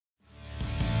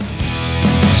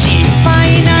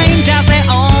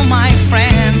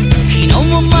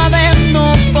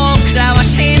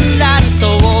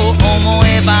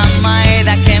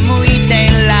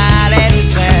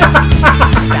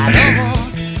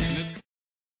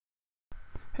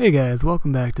Hey guys,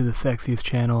 welcome back to the sexiest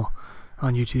channel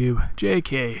on YouTube,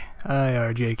 JK,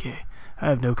 IRJK. I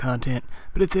have no content,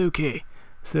 but it's okay.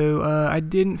 So, I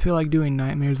didn't feel like doing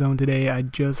Nightmare Zone today. I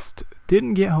just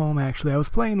didn't get home, actually. I was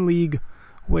playing League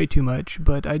way too much,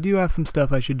 but I do have some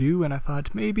stuff I should do, and I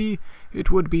thought maybe it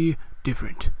would be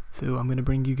different. So I'm going to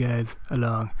bring you guys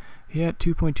along. Yeah,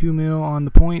 2.2 mil on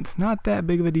the points. Not that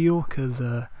big of a deal, because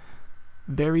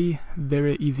very,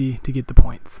 very easy to get the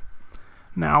points.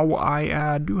 Now,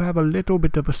 I do have a little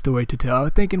bit of a story to tell. I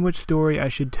was thinking which story I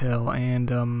should tell,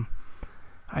 and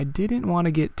I didn't want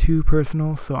to get too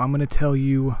personal, so I'm going to tell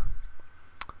you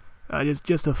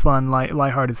just a fun,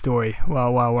 lighthearted story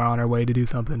while we're on our way to do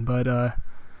something. But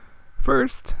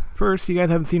first, you guys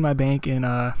haven't seen my bank in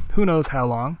who knows how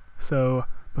long, so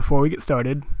before we get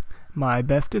started, my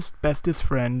bestest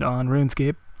friend on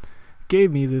RuneScape gave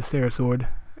me this Sarah sword,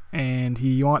 and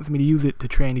he wants me to use it to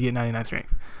train to get 99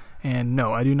 strength. And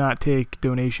no, I do not take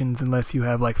donations unless you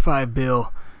have like 5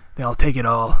 bill. Then I'll take it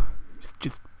all.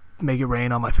 Just make it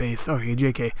rain on my face. Okay,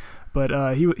 JK. But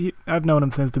I've known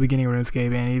him since the beginning of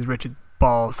RuneScape, and he's rich as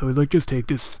balls. So he's like, just take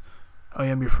this. I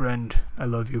am your friend. I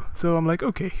love you. So I'm like,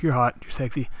 okay, you're hot. You're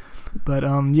sexy. But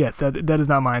yes, that is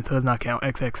not mine, so it does not count.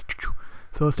 XX.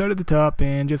 So I'll start at the top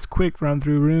and just quick run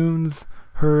through runes,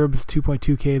 herbs,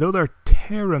 2.2k. Those are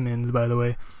Terramins, by the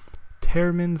way.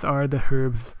 Terramins are the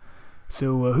herbs.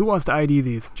 So, who wants to ID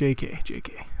these?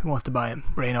 JK. Who wants to buy them?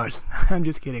 Raynars. I'm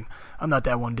just kidding. I'm not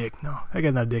that one dick. No, that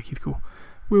guy's not a dick. He's cool.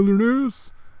 Wilderness.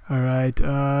 Alright,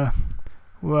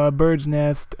 bird's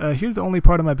nest. Here's the only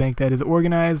part of my bank that is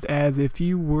organized as if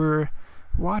you were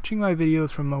watching my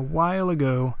videos from a while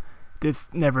ago. This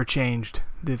never changed.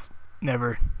 I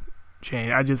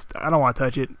don't want to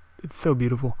touch it. It's so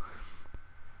beautiful.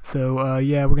 So,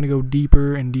 yeah, we're going to go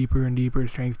deeper and deeper and deeper.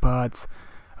 Strength pots.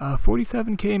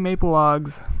 47k maple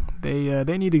logs, they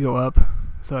need to go up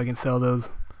so I can sell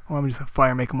those, or I'm just gonna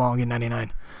fire make them all and get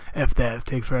 99. F that, it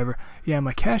takes forever. Yeah,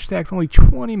 my cash stack's only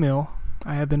 20 mil.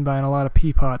 I have been buying a lot of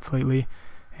pea pots lately,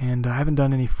 and I haven't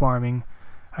done any farming.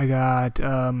 I got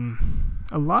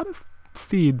a lot of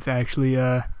seeds, actually.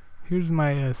 Here's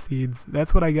my seeds.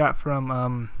 That's what I got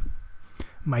from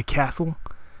my castle.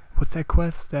 What's that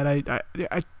quest that I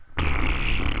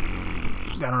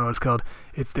don't know what it's called.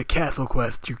 It's the castle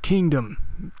quest, your kingdom,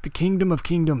 the kingdom of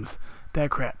kingdoms, that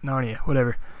crap, Narnia,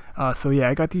 whatever. So yeah,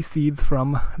 I got these seeds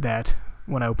from that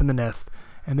when I opened the nest,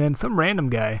 and then some random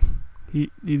guy,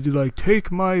 he's like,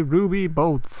 take my ruby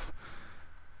bolts.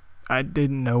 I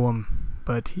didn't know him,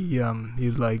 but he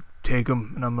was like, take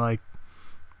them, and I'm like,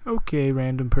 okay,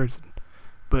 random person.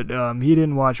 But he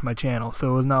didn't watch my channel,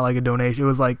 so it was not like a donation. It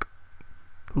was like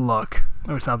luck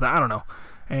or something. I don't know.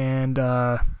 And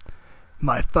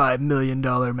my $5 million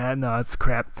mat. No, it's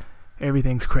crap.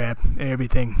 Everything's crap.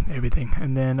 Everything.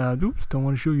 And then, oops, don't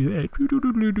want to show you that. I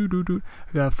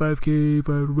got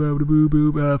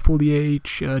 5k, full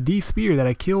DH, D spear that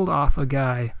I killed off a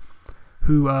guy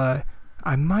who, I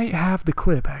might have the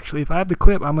clip, actually. If I have the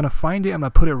clip, I'm going to find it. I'm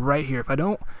going to put it right here. If I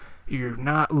don't, you're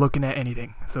not looking at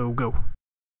anything. So, go.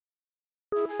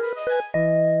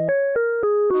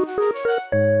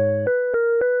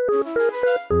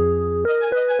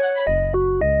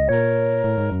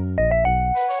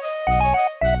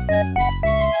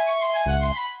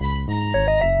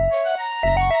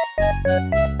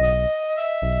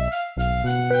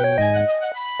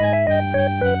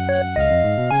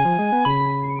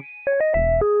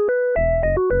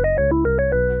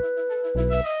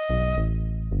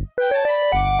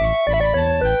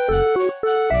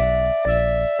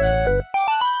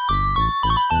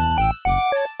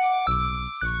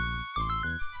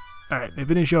 Alright,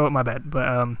 if it didn't show up, my bad.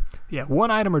 But, yeah,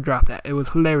 one item or drop that. It was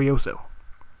hilarioso.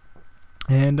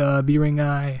 And, B-Ring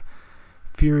Eye,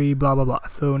 Fury, blah, blah, blah.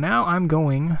 So now I'm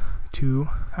going to,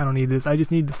 I don't need this. I just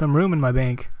need some room in my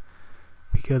bank.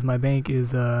 Because my bank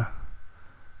is,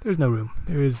 there's no room.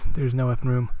 There's no effing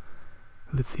room.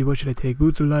 Let's see, what should I take?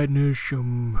 Boots of Lightness,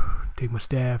 take my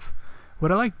staff.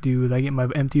 What I like to do is I get my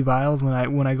empty vials when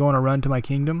I go on a run to my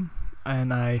kingdom,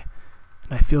 and I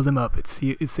fill them up. It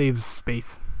saves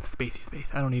space. Space.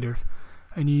 I don't need earth.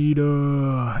 I need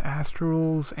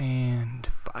astrals and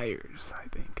fires, I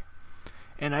think.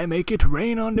 And I make it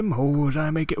rain on them hoes.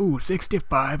 I make it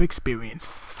 65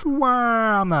 experience.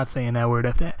 Wow, I'm not saying that word.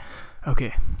 F that.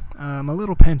 Okay, I'm a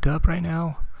little pent up right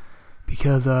now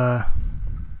because because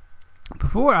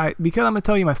I'm gonna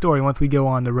tell you my story once we go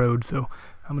on the road. So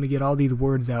I'm gonna get all these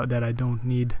words out that I don't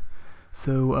need.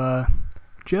 So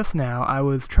just now I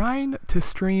was trying to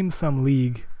stream some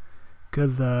League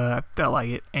because I felt like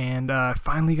it, and I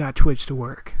finally got Twitch to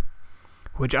work,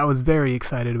 which I was very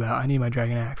excited about. I need my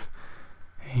dragon axe.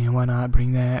 And why not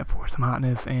bring that for some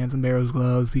hotness and some Barrow's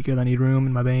gloves because I need room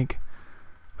in my bank.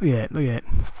 Look at that.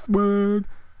 Swag.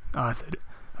 Oh,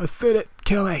 I said it.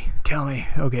 Kill me.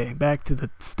 Okay, back to the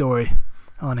story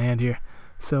on hand here.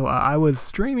 So I was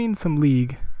streaming some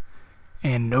League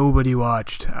and nobody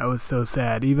watched. I was so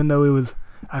sad. Even though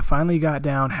I finally got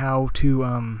down how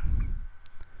to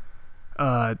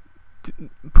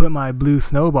put my blue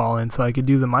snowball in so I could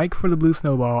do the mic for the blue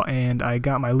snowball, and I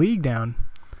got my League down.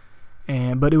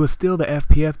 But it was still the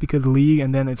FPS because League,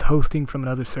 and then it's hosting from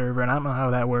another server, and I don't know how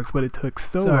that works, but it took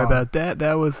so long. Sorry about that.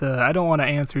 That was I don't want to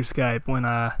answer Skype when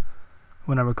I'm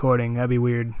recording. That'd be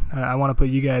weird. I want to put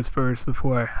you guys first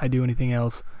before I do anything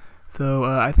else. So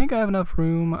I think I have enough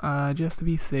room just to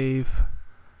be safe.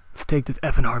 Let's take this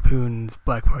effing harpoon. It's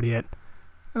Black Party yet.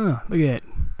 Oh, look at it.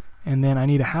 And then I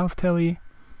need a house telly.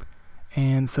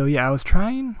 And so yeah, I was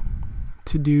trying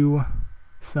to do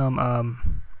some I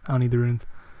don't need the runes.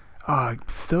 Oh,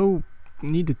 so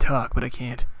need to talk, but I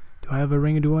can't. Do I have a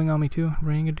ring of dueling on me too?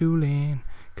 Ring of dueling,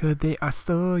 'cause they are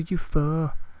so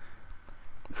useful.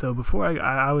 So before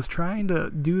I was trying to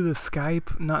do the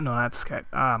Skype, not Skype.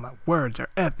 My words are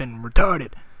effing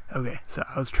retarded. Okay, so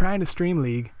I was trying to stream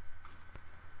League,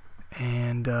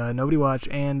 and nobody watched,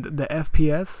 and the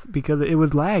FPS, because it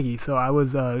was laggy, so I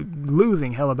was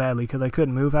losing hella badly because I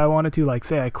couldn't move how I wanted to. Like,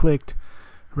 say I clicked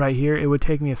right here, it would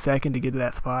take me a second to get to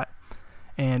that spot.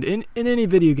 And in any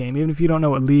video game, even if you don't know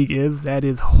what League is, that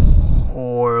is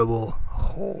horrible.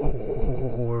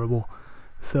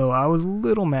 So I was a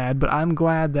little mad, but I'm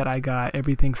glad that I got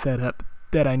everything set up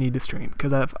that I need to stream.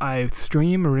 Because if I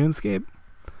stream RuneScape,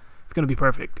 it's going to be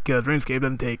perfect. Because RuneScape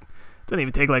doesn't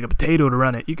even take like a potato to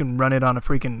run it. You can run it on a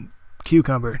freaking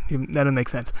cucumber. That doesn't make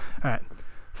sense. Alright,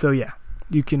 so yeah,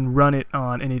 you can run it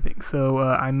on anything. So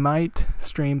I might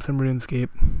stream some RuneScape.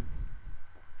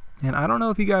 And I don't know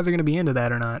if you guys are going to be into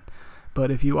that or not, but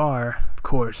if you are, of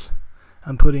course,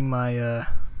 I'm putting my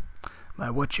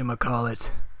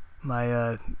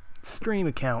my stream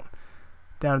account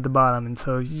down at the bottom, and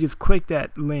so you just click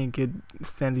that link, it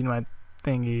sends you my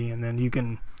thingy, and then you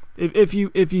can, if you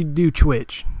do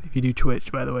Twitch,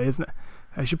 by the way,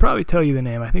 I should probably tell you the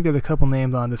name. I think there's a couple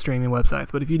names on the streaming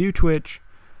websites, but if you do Twitch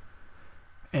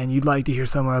and you'd like to hear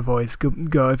some of my voice,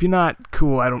 go. If you're not,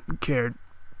 cool, I don't care.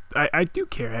 I do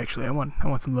care, actually. I want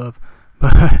some love.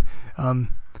 But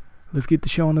let's get the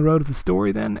show on the road with the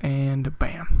story then, and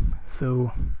bam.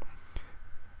 So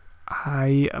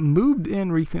I moved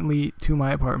in recently to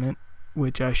my apartment,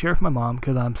 which I share with my mom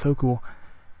because I'm so cool.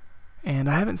 And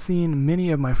I haven't seen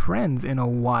many of my friends in a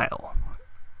while.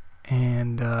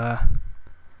 And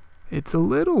it's a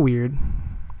little weird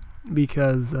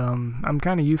because I'm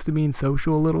kind of used to being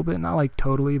social a little bit, not like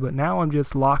totally, but now I'm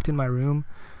just locked in my room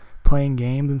playing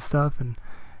games and stuff,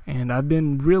 and I've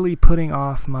been really putting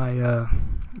off my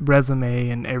resume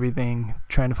and everything,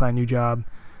 trying to find a new job.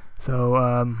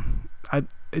 So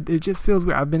it just feels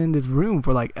weird. I've been in this room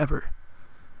for like ever.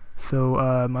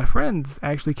 So my friends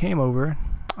actually came over,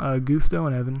 Gusto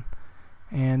and Evan,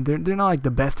 and they're not like the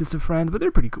bestest of friends, but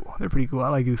they're pretty cool. I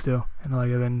like Gusto and I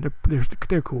like Evan.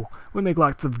 They're cool. We make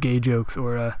lots of gay jokes,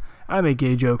 or I make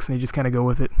gay jokes and they just kind of go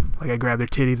with it. Like I grab their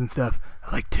titties and stuff.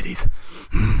 I like titties.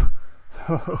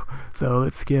 So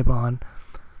let's skip on.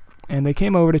 And they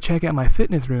came over to check out my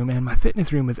fitness room, and my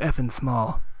fitness room is effing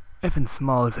small. Effing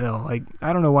small as hell. Like,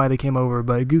 I don't know why they came over,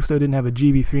 but Gusto didn't have a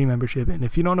GB3 membership. And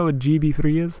if you don't know what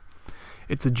GB3 is,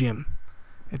 it's a gym.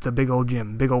 It's a big old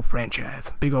gym. Big old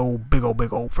franchise. Big old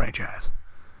franchise.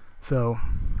 So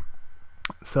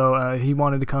he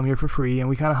wanted to come here for free, and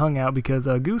we kind of hung out because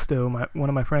Gusto, one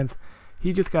of my friends,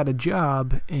 he just got a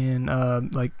job in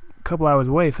like a couple hours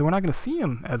away, so we're not going to see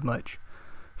him as much.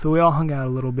 So we all hung out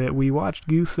a little bit. We watched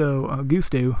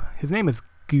Gusto, his name is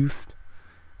Gust,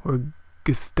 or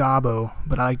Gustavo,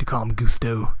 but I like to call him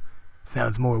Gusto.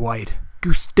 Sounds more white.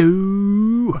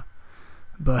 Gusto!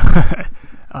 But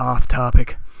off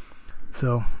topic.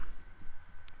 So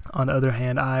on the other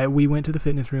hand, we went to the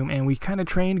fitness room and we kind of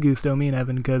trained Gusto, me and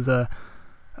Evan, because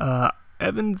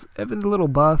Evan's a little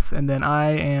buff, and then I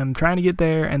am trying to get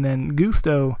there, and then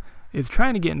Gusto is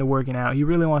trying to get into working out. He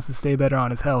really wants to stay better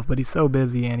on his health, but he's so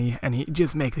busy, and he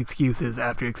just makes excuses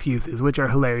after excuses, which are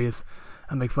hilarious.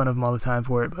 I make fun of him all the time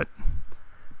for it, but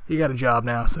he got a job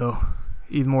now, so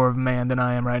he's more of a man than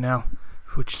I am right now,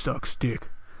 which sucks dick.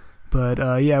 But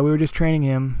yeah, we were just training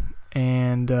him,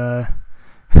 and it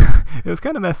was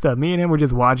kind of messed up. Me and him were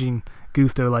just watching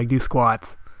Gusto like do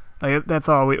squats. Like, that's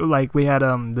all. We had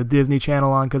the Disney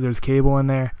Channel on because there's cable in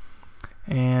there,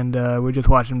 and we're just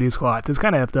watching him do squats. It's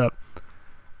kind of effed up.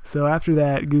 So after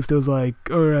that, Gusto's like,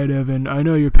 alright, Evan, I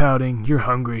know you're pouting, you're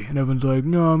hungry. And Evan's like,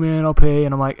 no, man, I'll pay.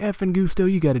 And I'm like, effing Gusto,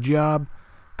 you got a job?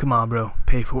 Come on, bro,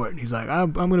 pay for it. And he's like,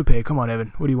 I'm gonna pay. Come on,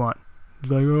 Evan, what do you want?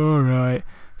 He's like, alright.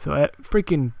 So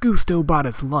freaking Gusto bought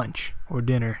us lunch, or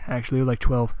dinner, actually, it was like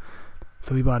 12.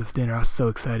 So he bought us dinner. I was so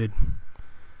excited.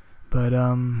 But,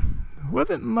 it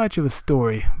wasn't much of a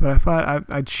story, but I thought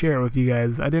I'd share it with you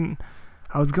guys. I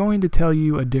was going to tell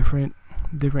you a different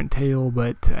tale,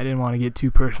 but I didn't want to get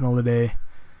too personal today.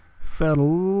 Felt a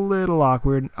little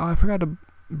awkward. Oh, I forgot to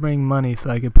bring money so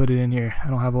I could put it in here. I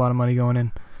don't have a lot of money going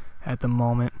in at the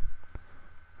moment.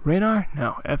 Raynar?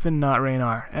 No, effing not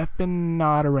Raynar. Effing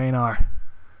not a Raynar.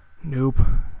 Nope.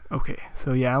 Okay,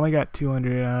 so yeah, I only got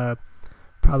 200.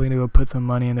 Probably gonna go put some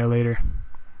money in there later.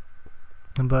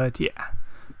 But yeah,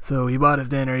 so he bought his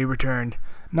dinner, he returned.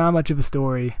 Not much of a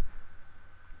story.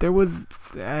 There was,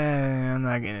 I'm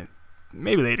not gonna,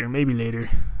 maybe later.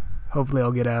 Hopefully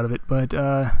I'll get out of it, but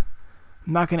I'm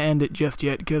not gonna end it just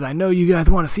yet, because I know you guys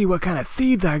want to see what kind of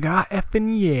seeds I got.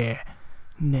 Effing yeah.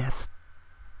 Nest.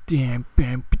 I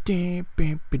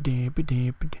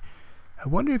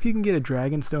wonder if you can get a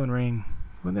dragonstone ring.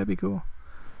 Wouldn't that be cool?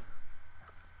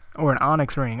 Or an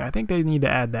onyx ring. I think they need to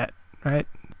add that, right?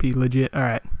 Be legit.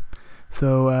 Alright.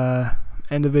 So,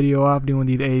 end the video off doing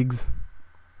these eggs.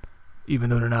 Even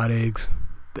though they're not eggs.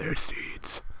 They're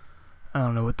seeds. I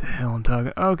don't know what the hell I'm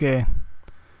talking. Okay.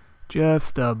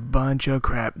 Just a bunch of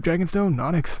crap. Dragonstone?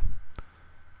 Onyx?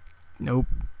 Nope.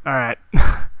 Alright.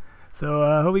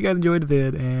 So, hope you guys enjoyed the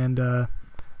vid, and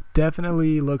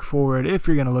definitely look forward, if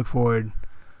you're gonna look forward,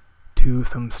 to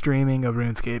some streaming of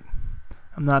RuneScape.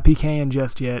 I'm not PKing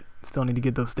just yet. Still need to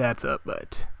get those stats up,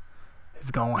 but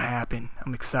it's gonna happen.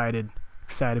 I'm excited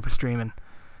for streaming.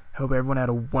 Hope everyone had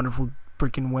a wonderful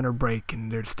freaking winter break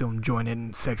and they're still enjoying it.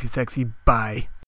 And sexy, bye.